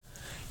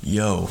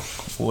Yo,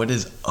 what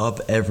is up,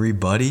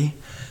 everybody?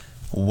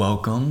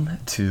 Welcome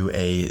to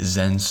a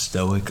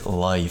ZenStoic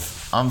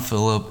Life. I'm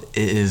Philip.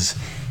 It is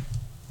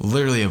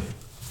literally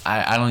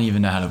I don't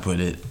even know how to put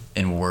it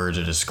in words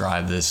or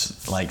describe this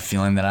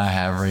feeling that I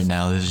have right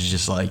now. This is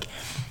just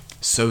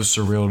so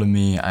surreal to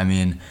me. I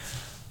mean,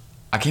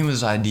 I came with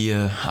this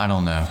idea, I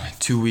don't know,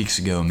 2 weeks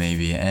ago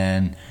maybe,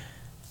 and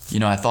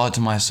I thought to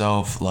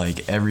myself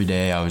every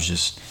day I was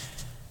just,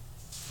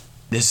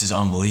 this is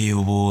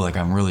unbelievable,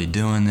 I'm really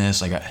doing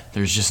this,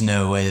 there's just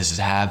no way this is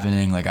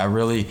happening. I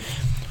really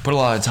put a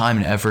lot of time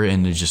and effort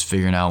into just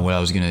figuring out what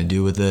I was going to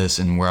do with this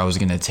and where I was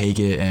going to take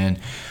it. And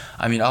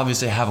I mean,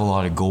 obviously I have a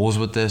lot of goals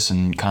with this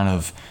and kind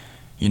of,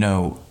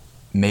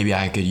 maybe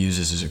I could use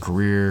this as a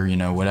career,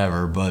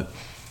 whatever. But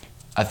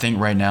I think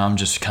right now I'm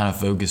just kind of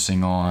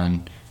focusing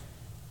on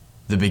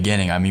the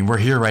beginning. I mean, we're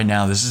here right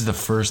now. This is the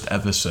first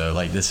episode.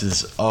 This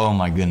is, oh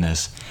my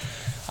goodness.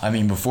 I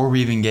mean, before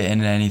we even get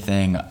into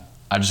anything,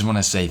 I just want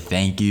to say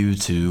thank you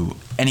to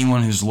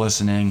anyone who's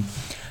listening.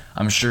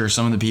 I'm sure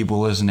some of the people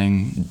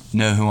listening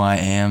know who I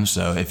am,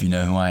 so if you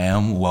know who I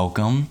am,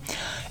 welcome.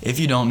 If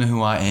you don't know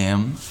who I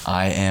am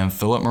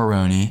Philip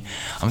Maroney.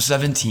 I'm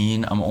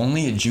 17. I'm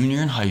only a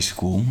junior in high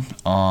school.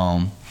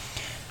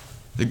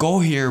 The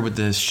goal here with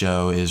this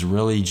show is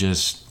really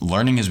just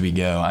learning as we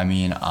go. I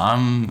mean,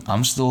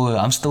 I'm still a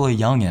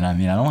youngin'. I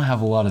mean, I don't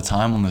have a lot of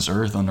time on this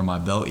earth under my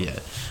belt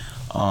yet.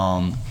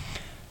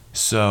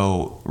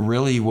 So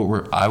really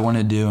I want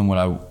to do and what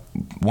I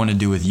want to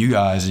do with you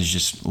guys is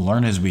just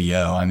learn as we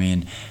go. I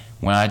mean,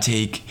 when I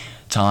take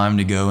time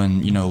to go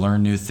and,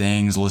 learn new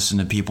things, listen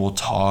to people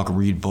talk,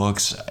 read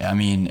books, I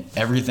mean,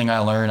 everything I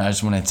learn, I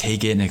just want to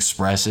take it and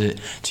express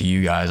it to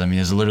you guys. I mean,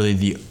 it's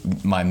literally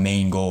my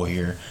main goal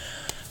here.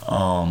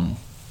 And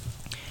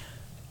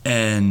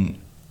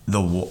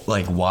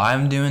why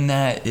I'm doing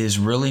that is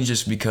really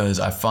just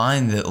because I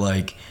find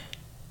that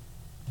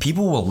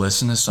people will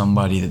listen to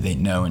somebody that they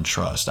know and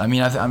trust. I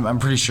mean, I'm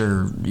pretty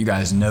sure you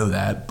guys know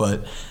that,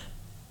 but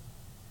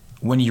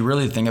when you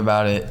really think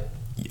about it,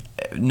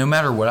 no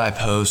matter what I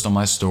post on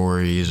my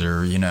stories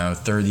or,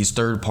 these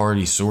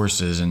third-party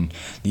sources and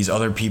these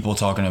other people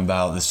talking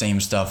about the same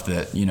stuff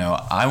that,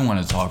 I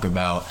want to talk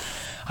about,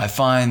 I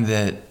find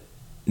that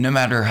no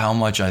matter how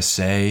much I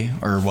say,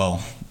 or,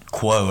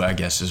 quote, I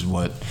guess is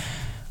what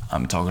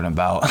I'm talking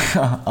about,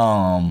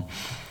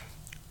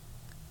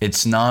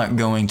 it's not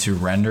going to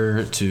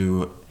render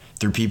through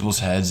people's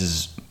heads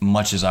as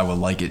much as I would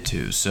like it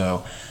to.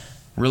 So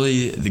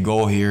really the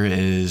goal here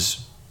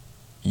is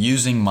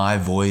using my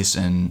voice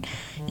and,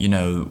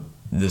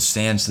 the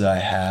stance that I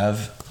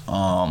have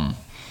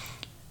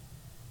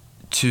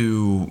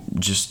to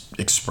just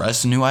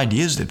express new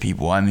ideas to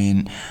people. I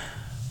mean,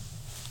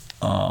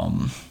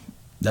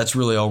 that's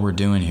really all we're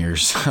doing here.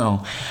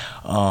 So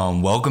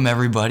welcome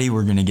everybody.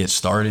 We're going to get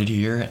started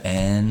here.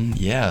 And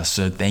yeah,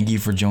 so thank you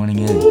for joining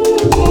in.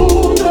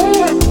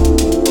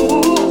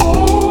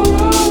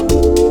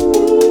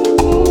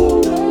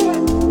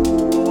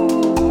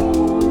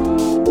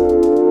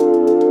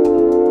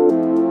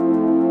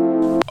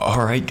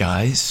 All right,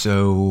 guys.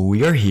 So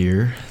we are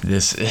here.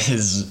 This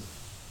is.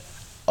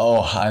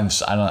 Oh, I'm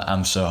so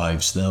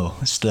hyped.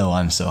 Still,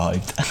 I'm so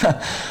hyped.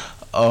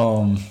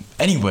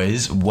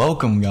 Anyways,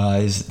 welcome,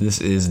 guys.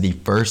 This is the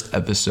first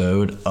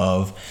episode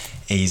of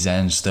a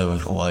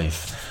ZenStoic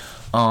Life.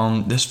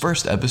 This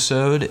first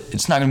episode,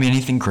 it's not gonna be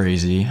anything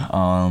crazy.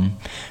 I'm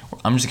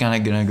just kind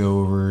of gonna go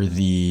over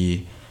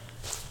the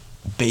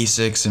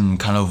basics and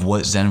kind of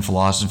what Zen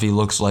philosophy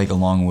looks like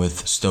along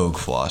with Stoic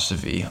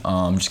philosophy.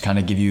 Just kind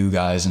of give you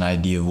guys an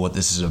idea of what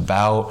this is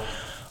about.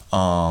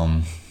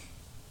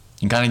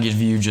 And kind of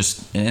give you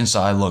just an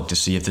inside look to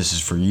see if this is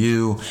for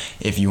you,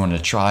 if you want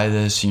to try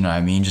this,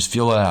 just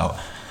feel it out.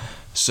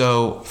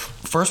 So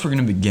first we're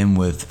going to begin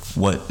with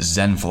what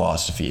Zen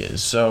philosophy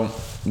is. So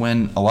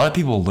when a lot of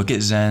people look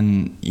at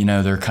Zen,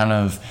 they're kind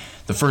of,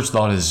 the first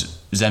thought is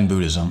Zen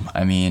Buddhism.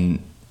 I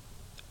mean,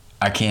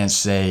 I can't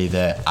say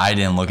that I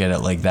didn't look at it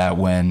like that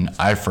when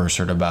I first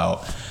heard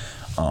about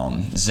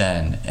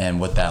Zen and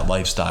what that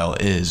lifestyle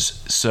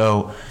is.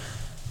 So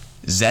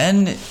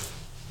Zen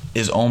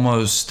is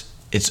almost,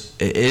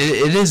 it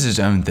is its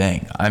own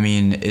thing. I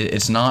mean,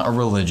 it's not a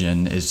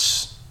religion.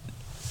 It's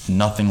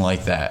nothing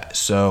like that.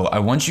 So I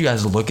want you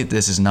guys to look at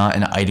this as not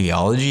an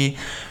ideology,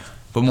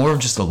 but more of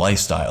just a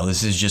lifestyle.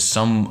 This is just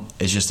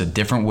it's just a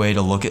different way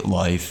to look at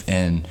life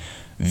and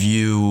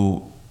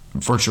view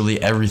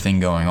virtually everything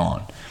going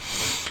on.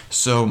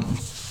 So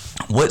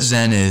what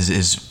Zen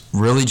is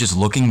really just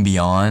looking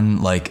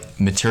beyond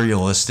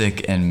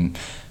materialistic and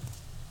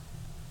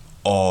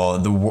all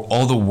the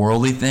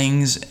worldly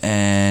things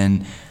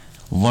and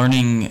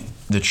learning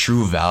the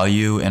true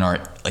value in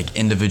our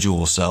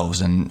individual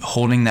selves and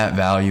holding that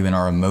value in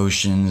our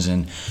emotions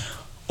and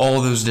all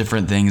those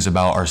different things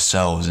about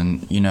ourselves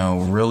and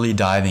really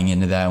diving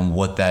into that and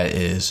what that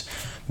is,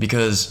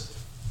 because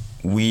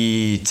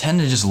we tend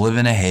to just live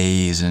in a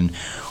haze and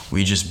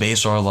we just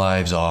base our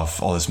lives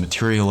off all this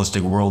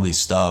materialistic worldly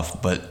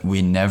stuff, but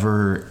we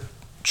never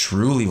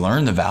truly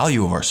learn the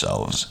value of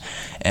ourselves.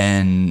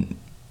 And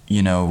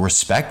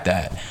respect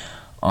that.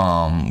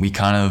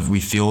 We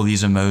feel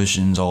these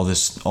emotions, all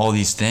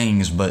these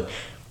things, but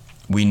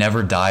we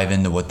never dive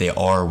into what they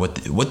are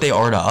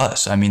to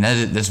us. I mean,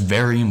 that's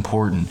very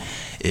important,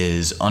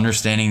 is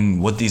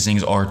understanding what these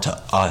things are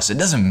to us. It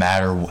doesn't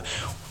matter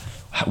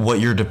what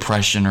your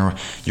depression or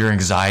your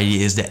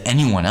anxiety is to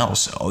anyone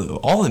else.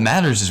 All that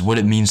matters is what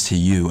it means to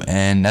you,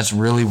 and that's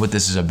really what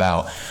this is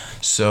about.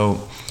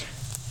 So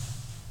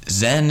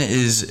Zen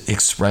is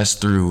expressed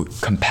through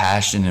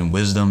compassion and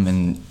wisdom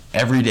in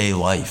everyday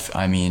life.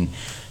 I mean,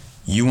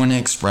 you want to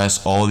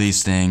express all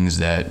these things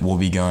that we'll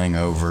be going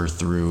over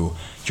through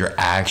your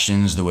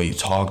actions, the way you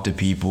talk to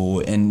people,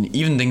 and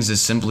even things as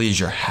simply as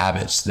your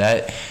habits.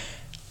 That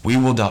we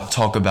will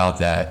talk about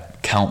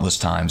that countless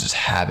times, as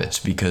habits,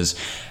 because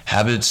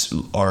habits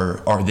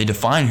are they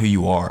define who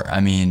you are. I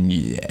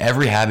mean,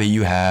 every habit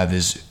you have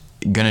is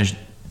gonna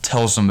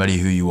tell somebody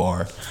who you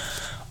are.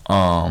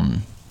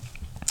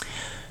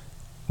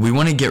 We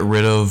want to get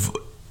rid of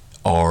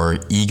our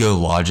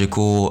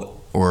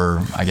ego-logical,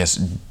 or I guess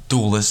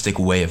dualistic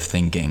way of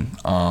thinking.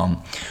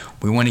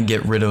 We want to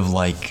get rid of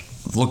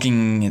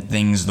looking at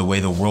things the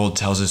way the world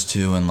tells us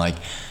to, and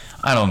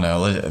I don't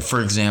know,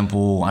 for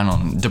example,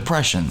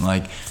 depression.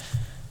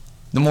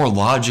 The more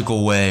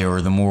logical way,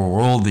 or the more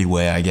worldly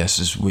way, I guess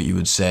is what you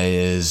would say,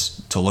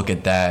 is to look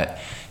at that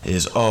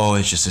is,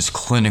 it's just this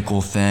clinical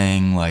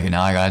thing,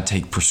 now I gotta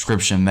take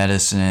prescription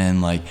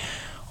medicine,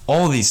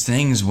 all these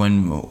things,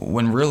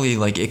 when really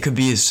it could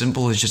be as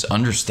simple as just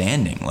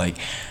understanding,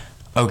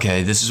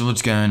 okay, this is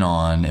what's going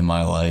on in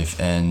my life,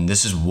 and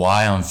this is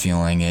why I'm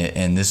feeling it,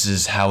 and this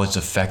is how it's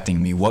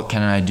affecting me. What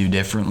can I do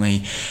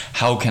differently?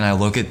 How can I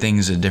look at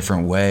things a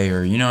different way?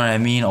 Or, you know what I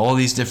mean? All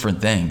these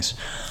different things.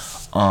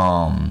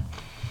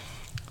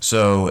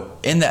 So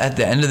at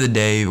the end of the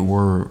day,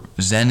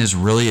 Zen is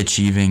really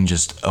achieving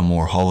just a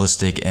more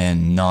holistic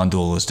and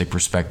non-dualistic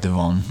perspective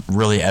on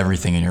really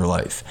everything in your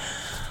life.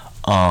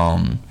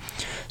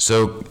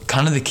 So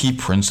kind of the key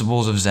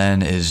principles of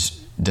Zen is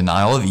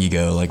denial of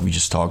ego, like we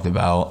just talked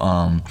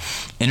about,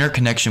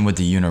 interconnection with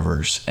the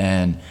universe.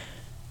 And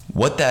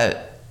what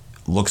that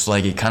looks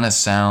like, it kind of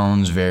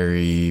sounds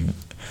very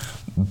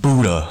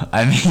Buddha.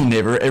 I mean,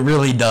 it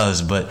really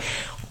does. But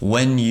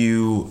when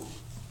you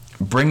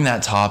bring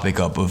that topic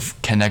up of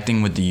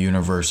connecting with the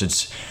universe,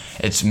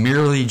 it's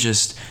merely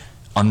just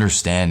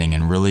understanding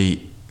and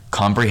really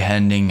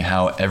comprehending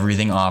how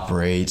everything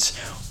operates,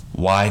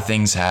 why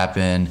things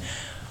happen,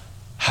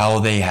 how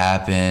they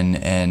happen,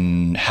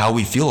 and how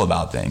we feel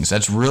about things.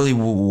 That's really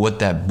what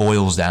that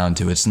boils down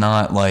to. It's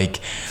not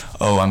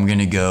I'm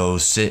gonna go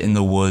sit in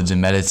the woods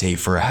and meditate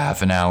for a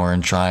half an hour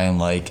and try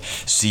and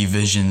see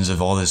visions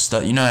of all this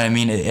stuff. You know what I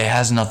mean? It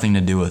has nothing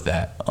to do with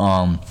that.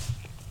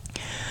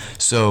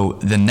 So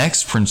the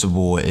next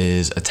principle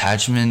is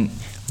attachment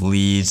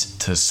leads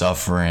to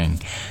suffering.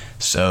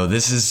 So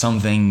this is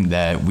something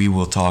that we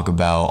will talk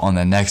about on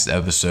the next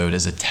episode,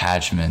 is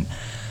attachment.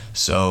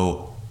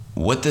 So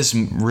what this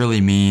really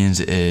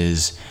means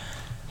is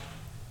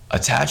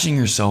attaching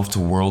yourself to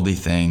worldly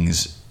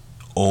things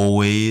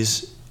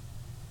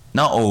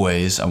not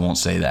always, I won't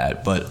say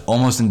that, but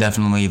almost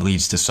indefinitely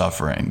leads to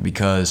suffering,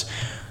 because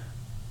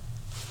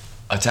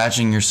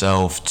attaching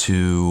yourself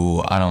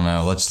to, I don't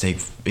know, let's take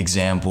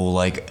example,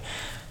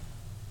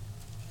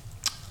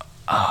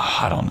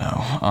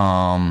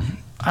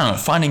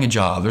 finding a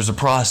job. There's a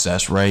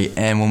process, right?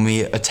 And when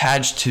we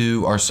attach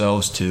to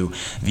ourselves to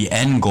the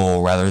end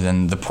goal rather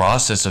than the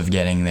process of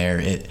getting there,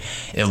 it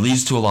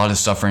leads to a lot of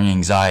suffering and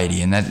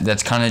anxiety. And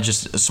that's kind of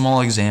just a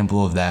small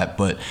example of that,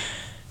 but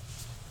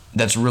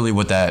that's really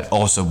what that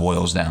also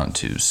boils down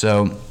to.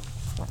 So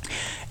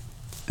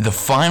the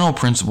final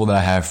principle that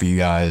I have for you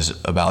guys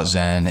about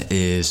Zen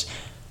is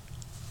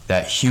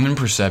that human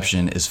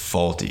perception is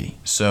faulty.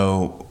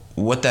 So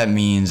what that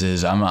means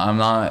is, I'm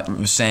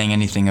not saying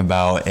anything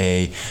about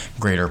a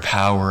greater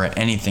power or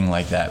anything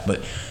like that,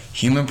 but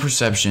human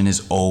perception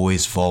is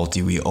always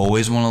faulty. We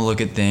always want to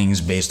look at things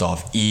based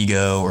off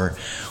ego, or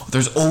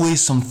there's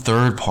always some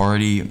third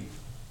party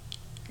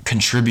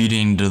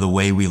contributing to the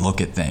way we look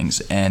at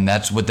things. And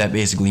that's what that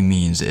basically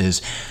means,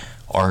 is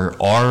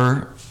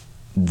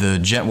the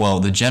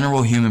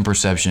general human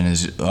perception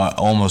is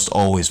almost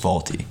always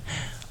faulty.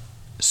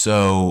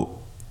 So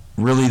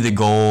really the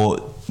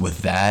goal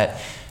with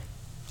that,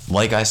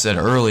 like I said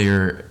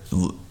earlier,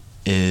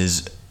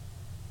 is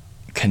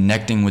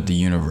connecting with the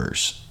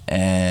universe.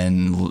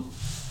 And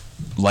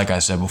like I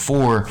said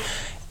before,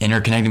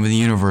 interconnecting with the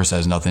universe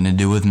has nothing to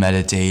do with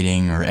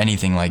meditating or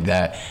anything like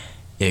that.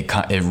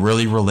 It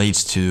really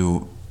relates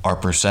to our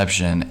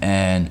perception,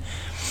 and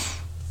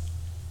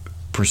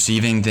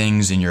perceiving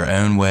things in your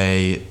own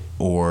way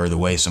or the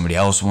way somebody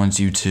else wants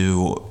you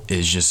to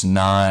is just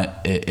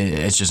not,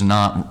 it's just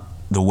not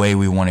the way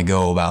we want to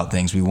go about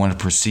things. We want to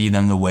perceive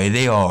them the way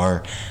they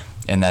are,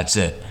 and that's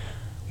it.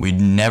 We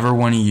never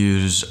want to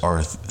use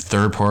our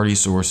third-party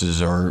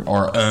sources or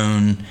our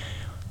own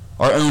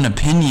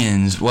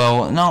opinions.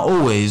 Well, not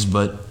always,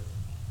 but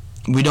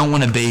we don't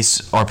want to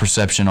base our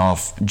perception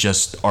off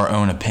just our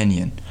own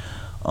opinion.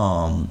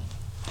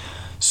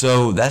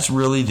 So that's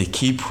really the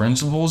key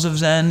principles of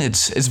Zen.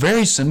 It's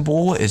very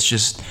simple. It's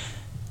just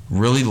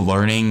really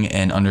learning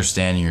and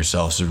understanding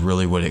yourself is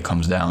really what it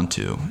comes down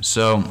to.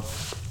 So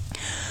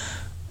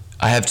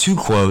I have two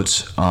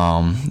quotes that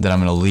I'm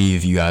going to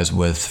leave you guys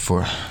with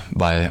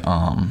by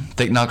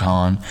Thich Nhat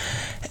Hanh.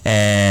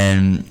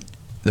 And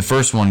the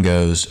first one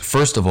goes,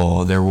 "First of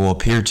all, there will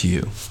appear to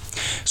you,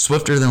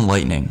 swifter than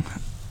lightning,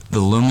 the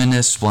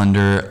luminous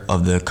splendor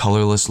of the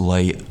colorless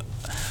light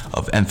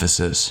of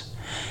emphasis,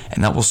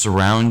 and that will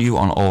surround you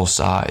on all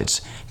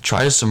sides.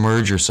 Try to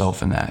submerge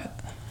yourself in that.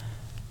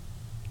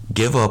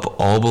 Give up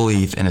all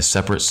belief in a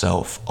separate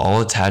self, all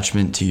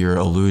attachment to your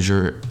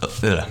illusionary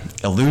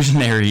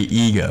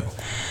ego."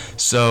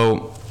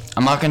 So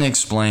I'm not going to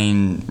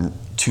explain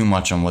too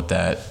much on what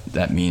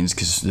that means,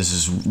 because this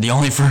is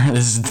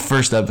the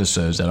first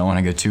episode, so I don't want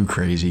to go too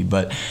crazy,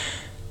 but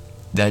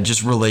that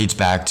just relates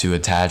back to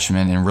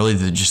attachment and really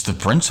just the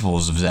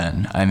principles of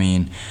Zen. I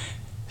mean,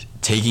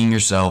 taking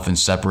yourself and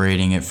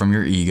separating it from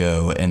your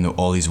ego and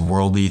all these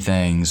worldly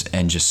things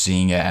and just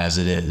seeing it as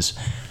it is.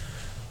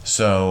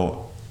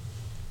 So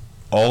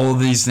all of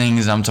these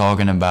things I'm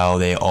talking about,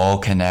 they all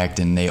connect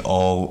and they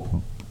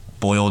all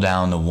boil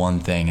down to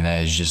one thing, and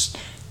that is just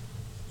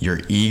your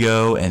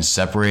ego and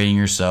separating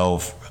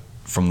yourself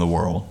from the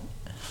world.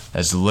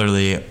 That's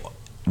literally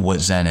what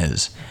Zen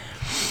is.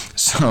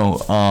 So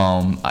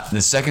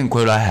the second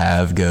quote I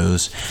have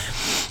goes,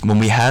 "When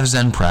we have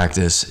Zen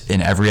practice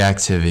in every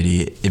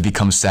activity, it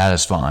becomes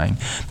satisfying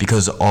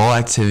because all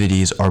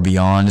activities are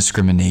beyond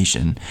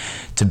discrimination.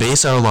 To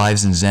base our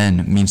lives in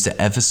Zen means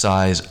to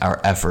emphasize our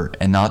effort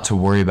and not to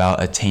worry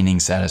about attaining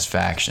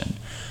satisfaction."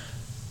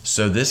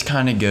 So this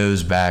kind of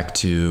goes back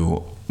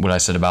to what I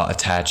said about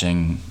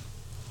attaching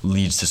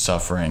leads to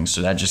suffering.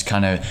 So that just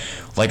kind of,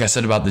 like I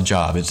said about the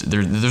job,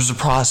 there's a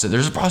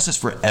process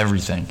for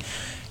everything.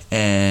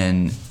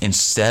 And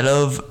instead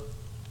of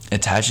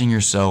attaching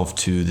yourself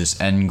to this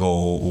end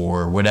goal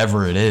or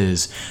whatever it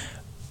is,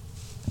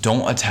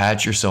 don't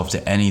attach yourself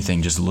to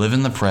anything. Just live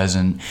in the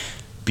present,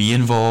 be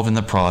involved in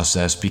the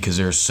process, because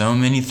there are so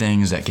many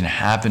things that can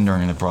happen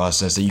during the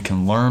process that you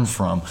can learn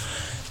from,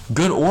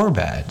 good or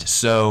bad.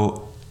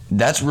 So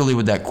that's really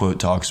what that quote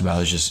talks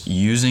about, is just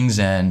using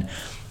Zen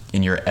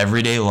in your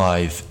everyday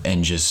life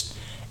and just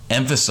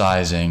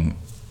emphasizing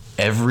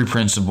every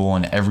principle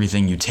and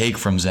everything you take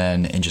from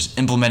Zen and just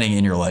implementing it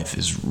in your life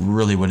is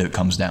really what it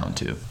comes down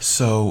to.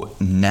 So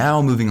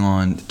now moving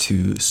on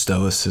to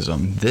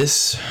Stoicism.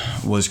 This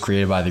was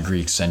created by the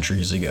Greeks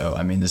centuries ago.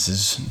 I mean, this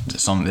is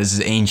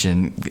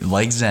ancient,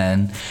 like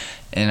Zen.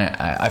 And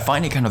I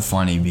find it kind of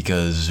funny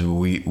because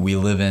we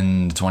live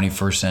in the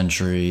 21st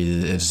century.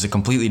 It's a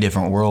completely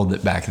different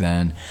world back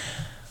then.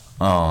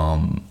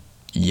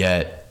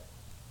 Yet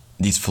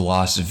these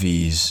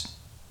philosophies,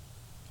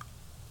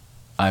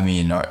 I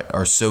mean,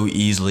 are so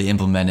easily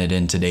implemented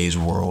in today's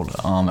world.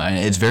 And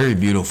it's very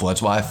beautiful.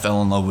 That's why I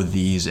fell in love with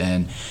these,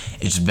 and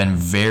it's been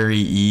very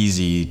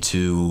easy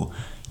to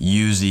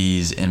use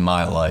these in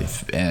my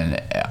life, and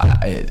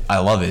I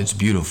love it. It's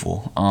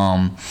beautiful.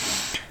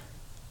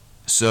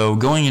 So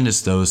going into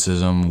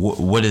Stoicism,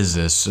 what is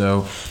this?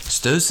 So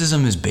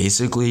Stoicism is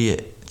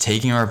basically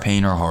taking our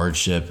pain or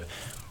hardship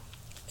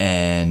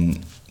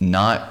and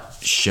not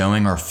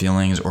showing our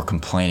feelings or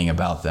complaining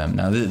about them.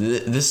 Now,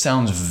 this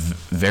sounds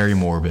very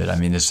morbid. I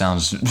mean, this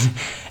sounds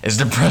as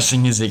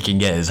depressing as it can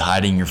get, is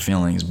hiding your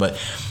feelings. But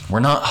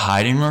we're not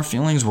hiding our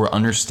feelings, we're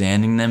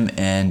understanding them,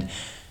 and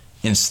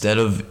instead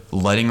of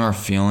letting our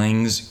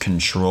feelings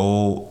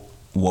control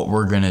what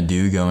we're going to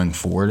do going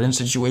forward in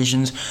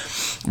situations,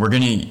 we're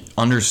going to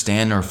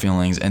understand our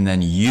feelings and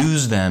then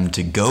use them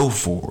to go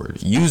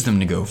forward,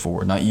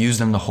 not use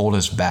them to hold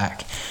us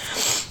back.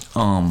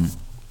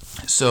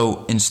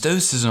 So in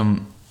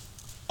Stoicism,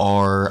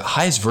 our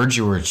highest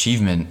virtue or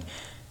achievement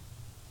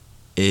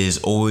is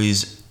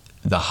always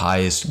the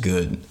highest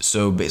good.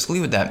 So basically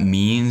what that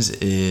means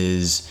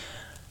is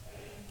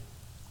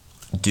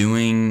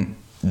doing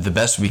the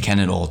best we can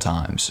at all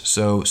times.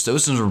 So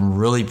Stoicism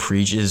really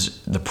preaches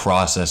the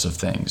process of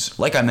things.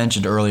 Like I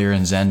mentioned earlier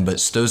in Zen, but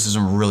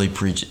Stoicism really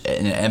preaches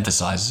and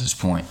emphasizes this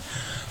point.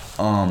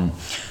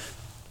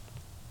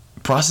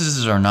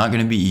 Processes are not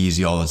going to be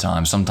easy all the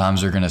time. Sometimes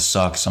they're going to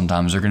suck.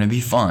 Sometimes they're going to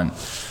be fun.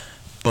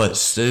 But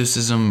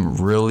Stoicism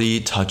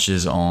really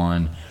touches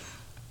on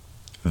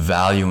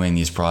valuing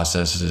these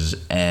processes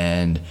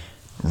and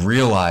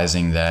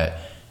realizing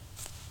that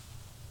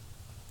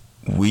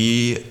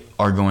we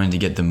are going to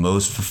get the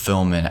most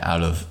fulfillment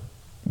out of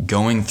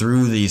going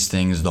through these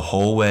things the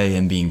whole way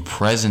and being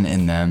present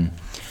in them,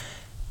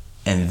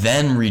 and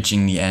then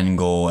reaching the end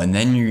goal. And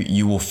then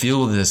you will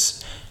feel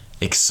this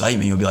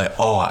excitement. You'll be like,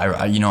 oh,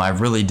 I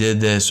really did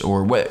this.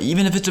 Or what,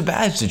 even if it's a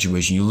bad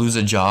situation, you lose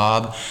a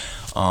job,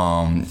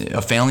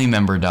 a family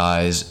member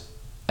dies,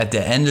 at the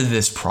end of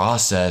this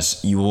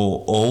process, you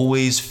will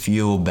always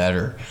feel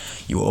better.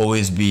 You will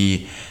always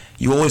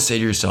say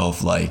to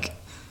yourself, like,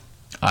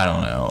 I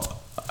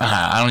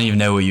don't even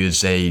know what you would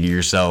say to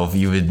yourself.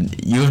 You would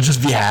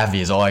just be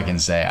happy, is all I can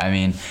say. I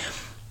mean,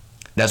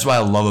 that's what I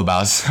love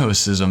about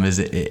Stoicism is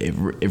it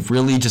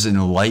really just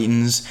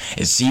enlightens.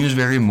 It seems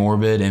very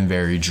morbid and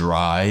very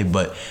dry,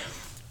 but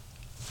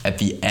at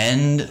the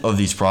end of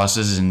these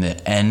processes and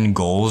the end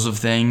goals of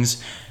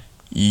things,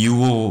 you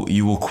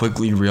will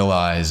quickly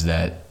realize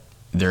that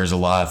there's a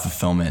lot of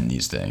fulfillment in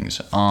these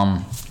things.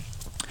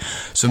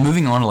 So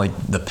moving on to like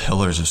the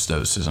pillars of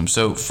Stoicism.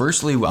 So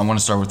firstly, I want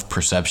to start with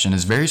perception.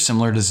 It's very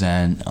similar to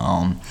Zen.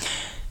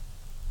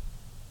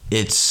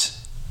 It's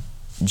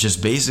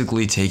just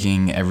basically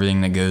taking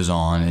everything that goes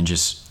on and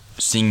just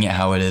seeing it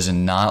how it is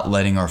and not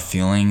letting our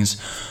feelings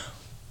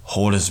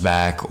hold us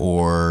back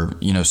or,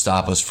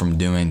 stop us from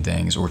doing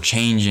things or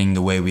changing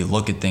the way we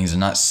look at things and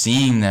not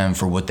seeing them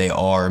for what they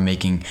are,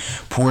 making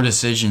poor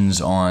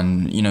decisions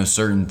on,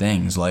 certain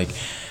things. Like,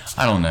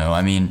 I don't know.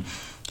 I mean,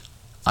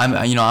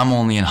 I'm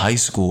only in high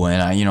school,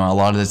 and a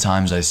lot of the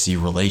times I see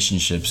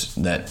relationships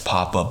that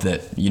pop up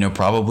that,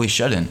 probably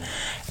shouldn't.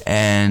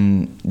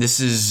 And this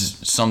is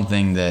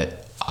something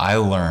that I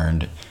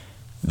learned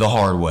the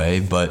hard way,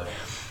 but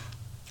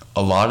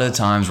a lot of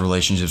times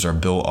relationships are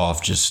built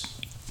off just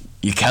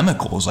your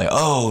chemicals. Like,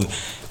 oh,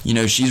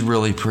 she's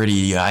really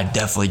pretty, I'd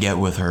definitely get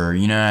with her.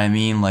 You know what I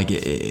mean? Like,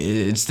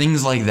 it's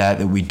things like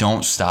that we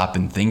don't stop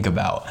and think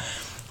about,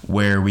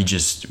 where we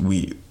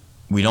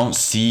don't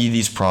see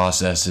these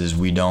processes,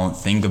 we don't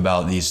think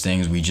about these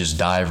things, we just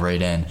dive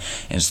right in.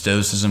 And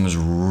Stoicism is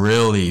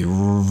really,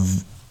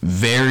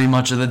 very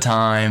much of the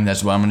time,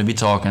 that's what I'm going to be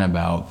talking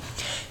about,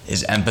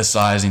 is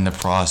emphasizing the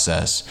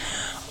process.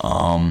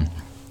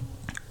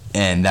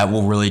 And that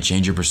will really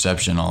change your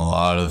perception on a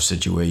lot of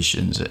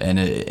situations. And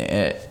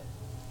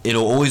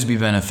it'll always be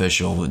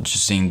beneficial,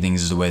 just seeing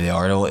things as the way they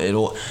are.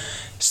 It'll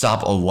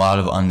stop a lot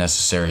of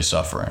unnecessary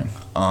suffering.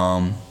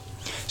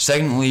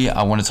 Secondly,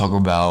 I want to talk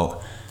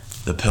about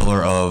the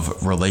pillar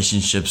of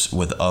relationships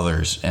with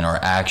others and our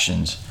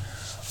actions.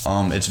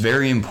 It's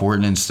very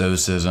important in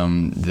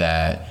Stoicism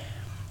that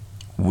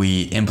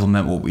we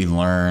implement what we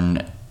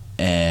learn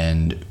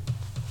and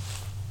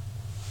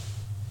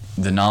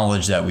the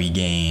knowledge that we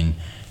gain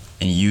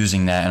and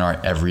using that in our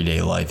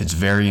everyday life. It's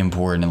very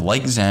important. And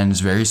like Zen,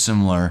 it's very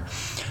similar,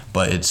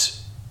 but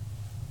it's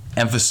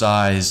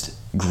emphasized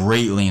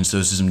greatly in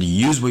Stoicism to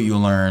use what you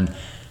learn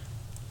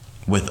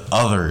with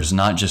others,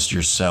 not just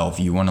yourself.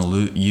 You want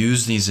to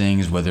use these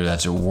things, whether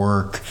that's at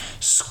work,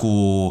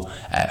 school,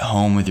 at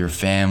home with your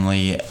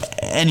family,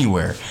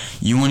 anywhere.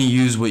 You want to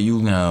use what you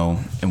know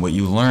and what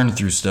you learn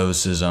through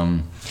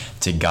Stoicism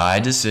to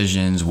guide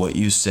decisions, what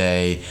you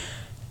say,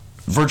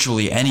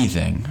 virtually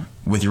anything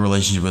with your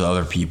relationship with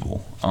other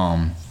people.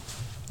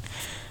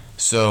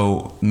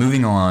 So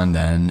moving on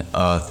then,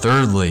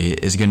 thirdly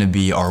is going to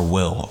be our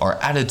will, our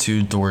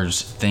attitude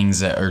towards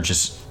things that are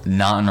just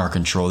not in our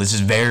control. This is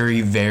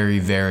very, very,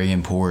 very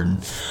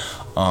important.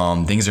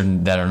 Things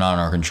that are not in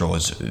our control.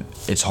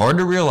 It's hard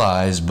to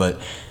realize,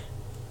 but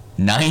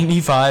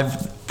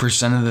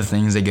 95% of the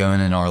things that go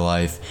in our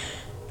life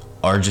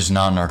are just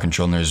not in our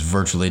control, and there's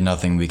virtually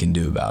nothing we can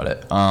do about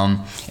it.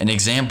 An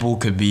example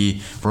could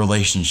be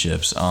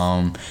relationships.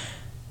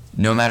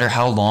 No matter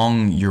how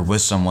long you're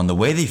with someone, the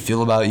way they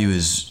feel about you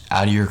is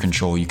out of your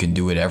control. You can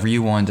do whatever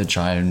you want to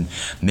try and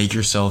make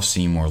yourself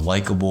seem more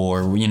likable,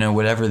 or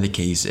whatever the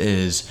case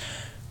is.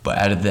 But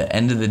at the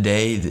end of the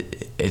day,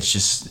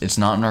 it's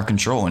not in our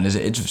control, and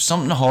it's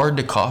something hard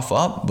to cough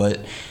up.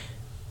 But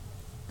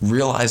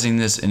realizing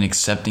this and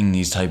accepting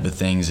these type of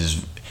things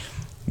is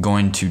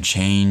going to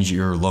change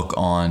your look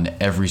on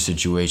every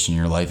situation in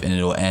your life, and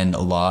it'll end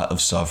a lot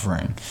of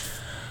suffering.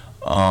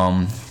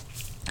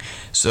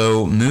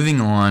 So moving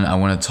on, I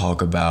want to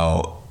talk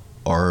about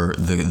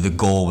the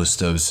goal with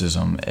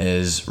Stoicism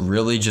is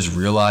really just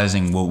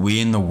realizing what we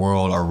in the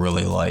world are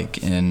really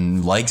like.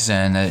 And like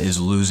Zen, that is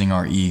losing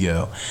our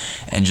ego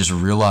and just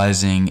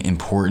realizing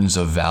importance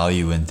of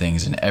value in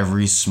things, and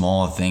every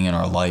small thing in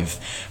our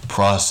life,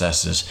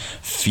 processes,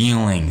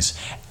 feelings,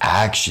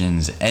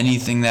 actions,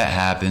 anything that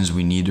happens,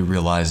 we need to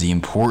realize the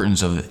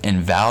importance of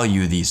and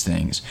value these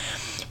things,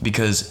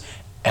 because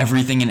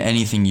everything and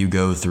anything you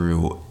go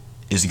through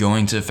is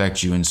going to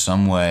affect you in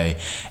some way,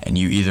 and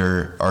you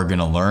either are going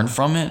to learn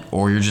from it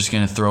or you're just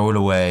going to throw it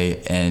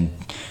away and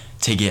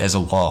take it as a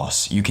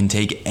loss. You can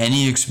take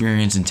any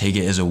experience and take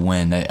it as a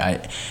win.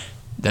 That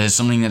is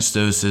something that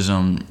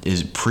Stoicism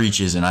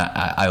preaches, and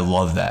I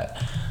love that.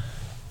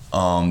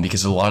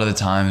 Because a lot of the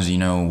times,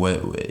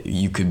 what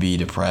you could be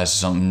depressed,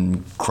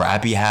 something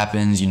crappy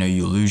happens,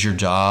 you lose your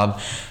job,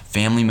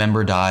 family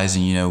member dies,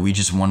 and we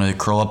just want to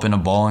curl up in a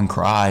ball and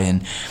cry,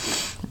 and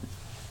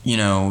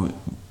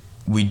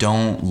we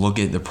don't look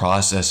at the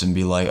process and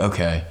be like,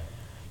 okay,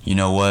 you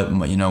know what,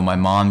 my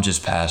mom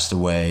just passed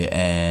away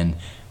and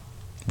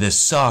this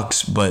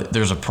sucks, but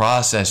there's a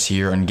process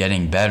here in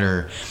getting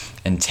better,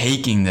 and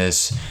taking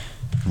this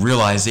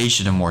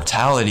realization of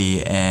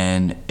mortality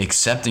and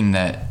accepting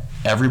that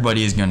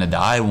everybody is going to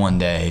die one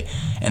day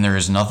and there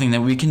is nothing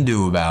that we can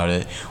do about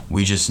it.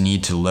 We just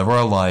need to live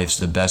our lives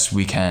the best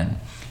we can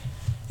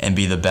and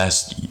be the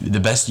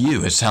best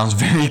you. It sounds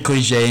very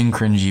cliche and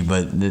cringy,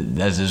 but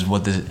this is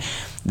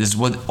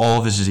what all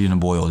of this is going to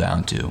boil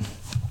down to.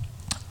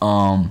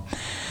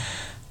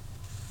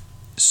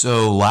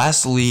 So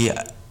lastly,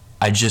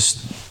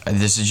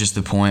 this is just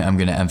the point I'm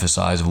going to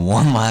emphasize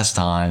one last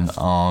time,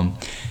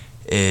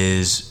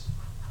 is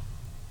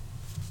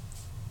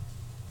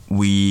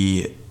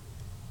we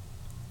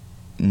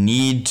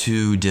need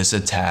to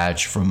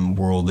disattach from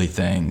worldly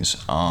things.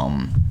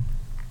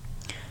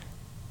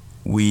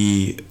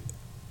 We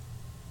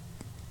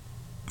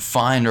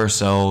find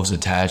ourselves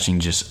attaching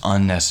just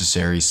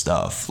unnecessary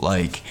stuff,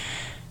 like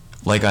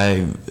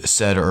I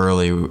said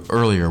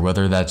earlier,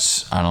 whether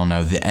that's, I don't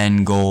know, the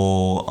end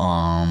goal,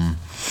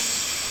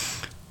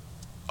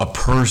 a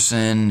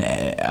person,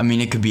 I mean,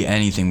 it could be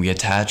anything. We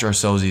attach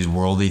ourselves to these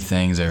worldly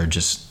things that are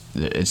just,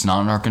 it's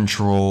not in our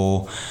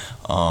control.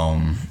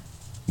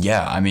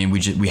 I mean,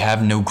 we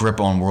have no grip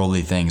on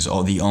worldly things.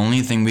 The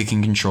only thing we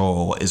can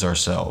control is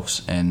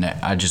ourselves. And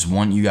I just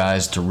want you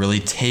guys to really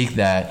take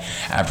that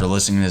after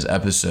listening to this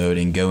episode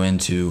and go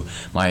into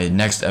my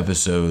next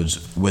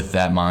episodes with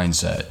that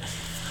mindset.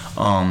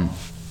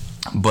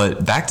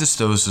 But back to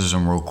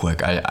Stoicism real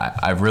quick.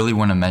 I really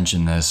want to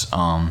mention this.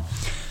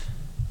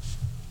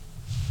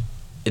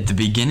 At the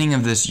beginning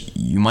of this,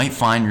 you might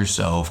find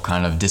yourself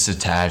kind of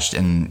disattached,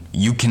 and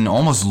you can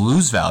almost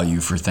lose value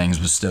for things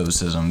with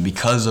Stoicism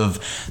because of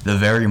the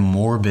very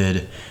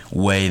morbid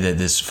way that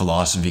this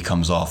philosophy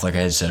comes off. Like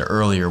I had said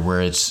earlier,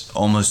 where it's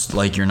almost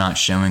like you're not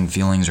showing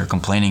feelings or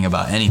complaining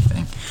about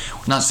anything.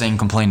 I'm not saying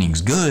complaining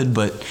is good,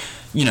 but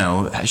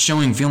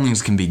showing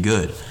feelings can be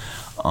good.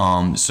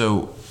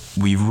 So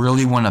we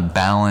really want to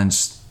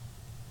balance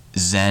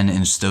Zen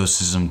and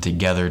Stoicism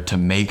together to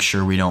make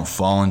sure we don't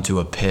fall into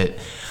a pit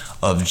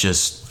of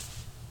just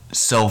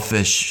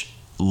selfish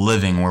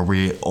living where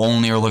we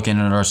only are looking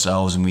at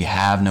ourselves and we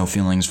have no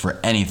feelings for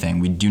anything.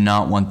 We do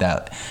not want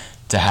that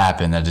to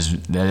happen. That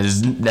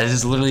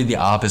is literally the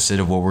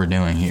opposite of what we're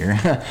doing here.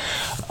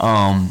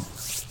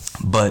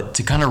 But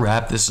to kind of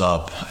wrap this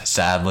up,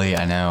 sadly,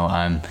 I know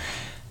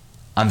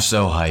I'm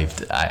so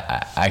hyped.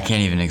 I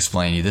can't even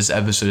explain to you. This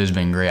episode has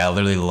been great. I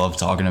literally love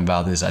talking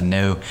about this. I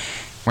know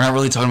we're not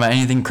really talking about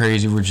anything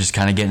crazy. We're just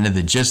kind of getting to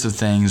the gist of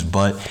things,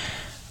 but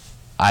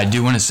I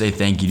do want to say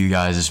thank you to you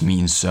guys. This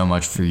means so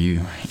much for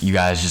you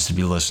guys just to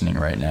be listening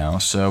right now.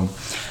 So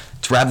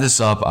to wrap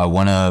this up, I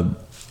want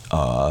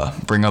to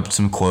bring up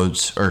some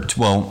quotes, a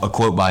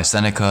quote by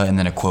Seneca and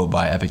then a quote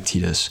by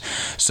Epictetus.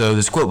 So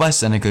this quote by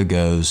Seneca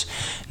goes,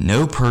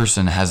 "No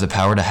person has the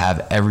power to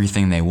have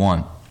everything they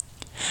want,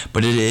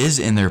 but it is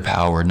in their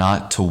power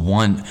not to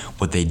want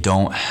what they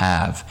don't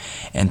have,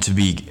 and to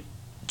be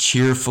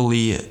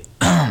cheerfully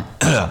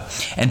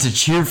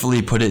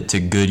put it to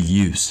good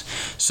use."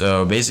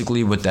 So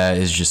basically what that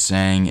is just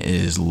saying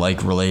is,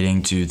 like,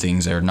 relating to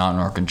things that are not in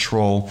our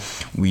control,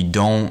 we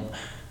don't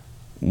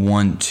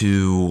want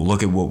to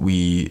look at what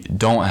we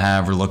don't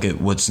have or look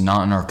at what's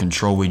not in our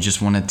control. We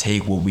just want to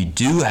take what we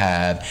do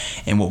have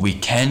and what we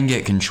can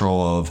get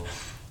control of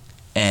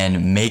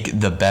and make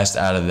the best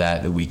out of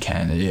that we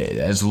can.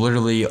 It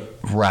literally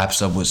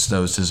wraps up what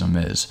Stoicism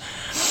is.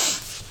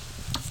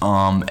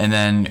 And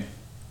then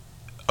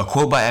a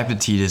quote by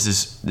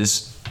Epictetus,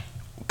 this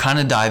kind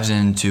of dives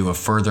into a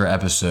further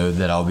episode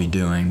that I'll be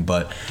doing,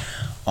 but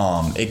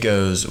it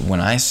goes,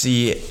 "When I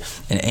see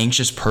an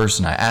anxious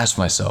person, I ask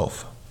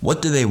myself,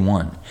 what do they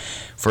want?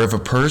 For if a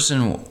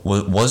person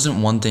wasn't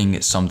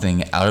wanting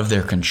something out of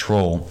their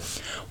control,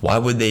 why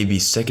would they be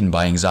sickened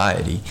by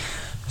anxiety?"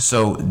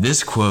 So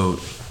this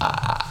quote,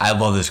 I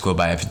love this quote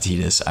by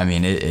Epictetus. I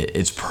mean,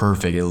 it's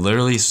perfect. It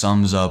literally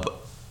sums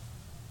up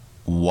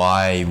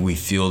why we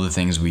feel the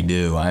things we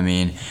do. I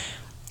mean,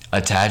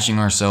 attaching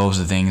ourselves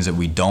to things that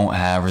we don't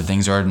have or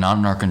things that are not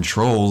in our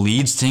control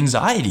leads to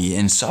anxiety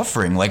and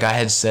suffering, like I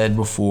had said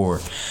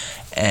before.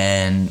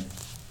 And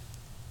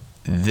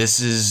this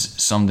is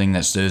something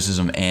that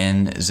Stoicism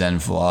and Zen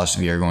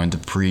philosophy are going to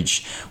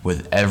preach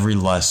with every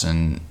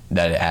lesson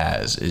that it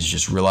has, is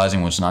just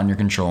realizing what's not in your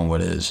control and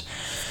what is.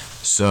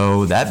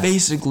 So that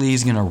basically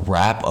is going to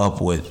wrap up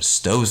what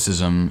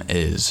Stoicism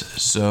is.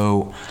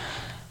 So,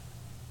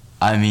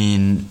 I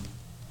mean,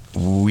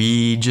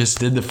 we just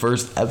did the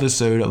first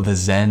episode of the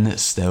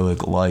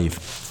ZenStoic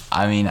Life.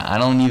 I mean, I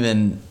don't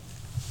even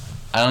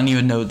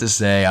know what to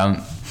say.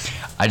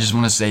 I just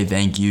want to say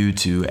thank you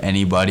to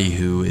anybody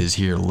who is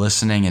here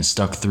listening and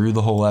stuck through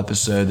the whole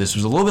episode. This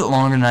was a little bit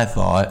longer than I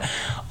thought,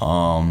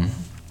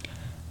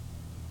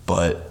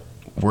 but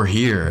we're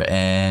here,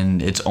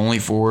 and it's only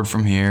forward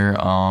from here.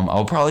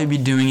 I'll probably be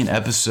doing an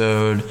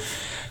episode.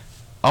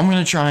 I'm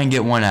gonna try and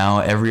get one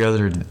out every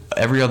other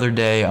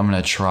day. I'm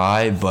gonna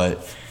try,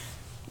 but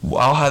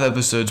I'll have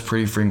episodes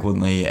pretty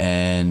frequently,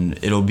 and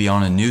it'll be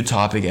on a new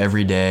topic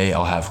every day.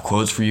 I'll have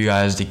quotes for you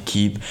guys to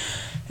keep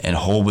and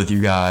hold with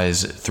you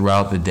guys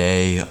throughout the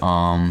day.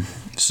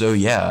 So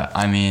yeah,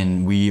 I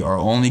mean, we are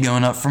only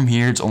going up from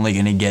here. It's only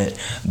going to get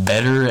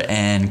better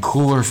and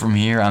cooler from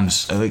here. I'm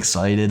so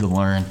excited to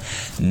learn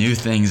new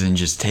things and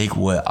just take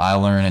what I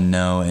learn and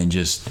know and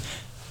just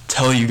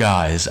tell you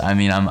guys. I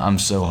mean, I'm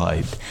so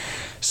hyped.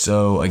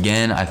 So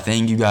again, I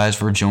thank you guys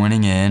for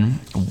joining in.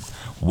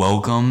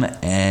 Welcome,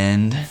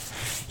 and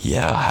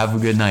yeah, have a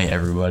good night,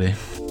 everybody.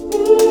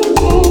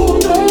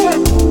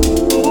 older.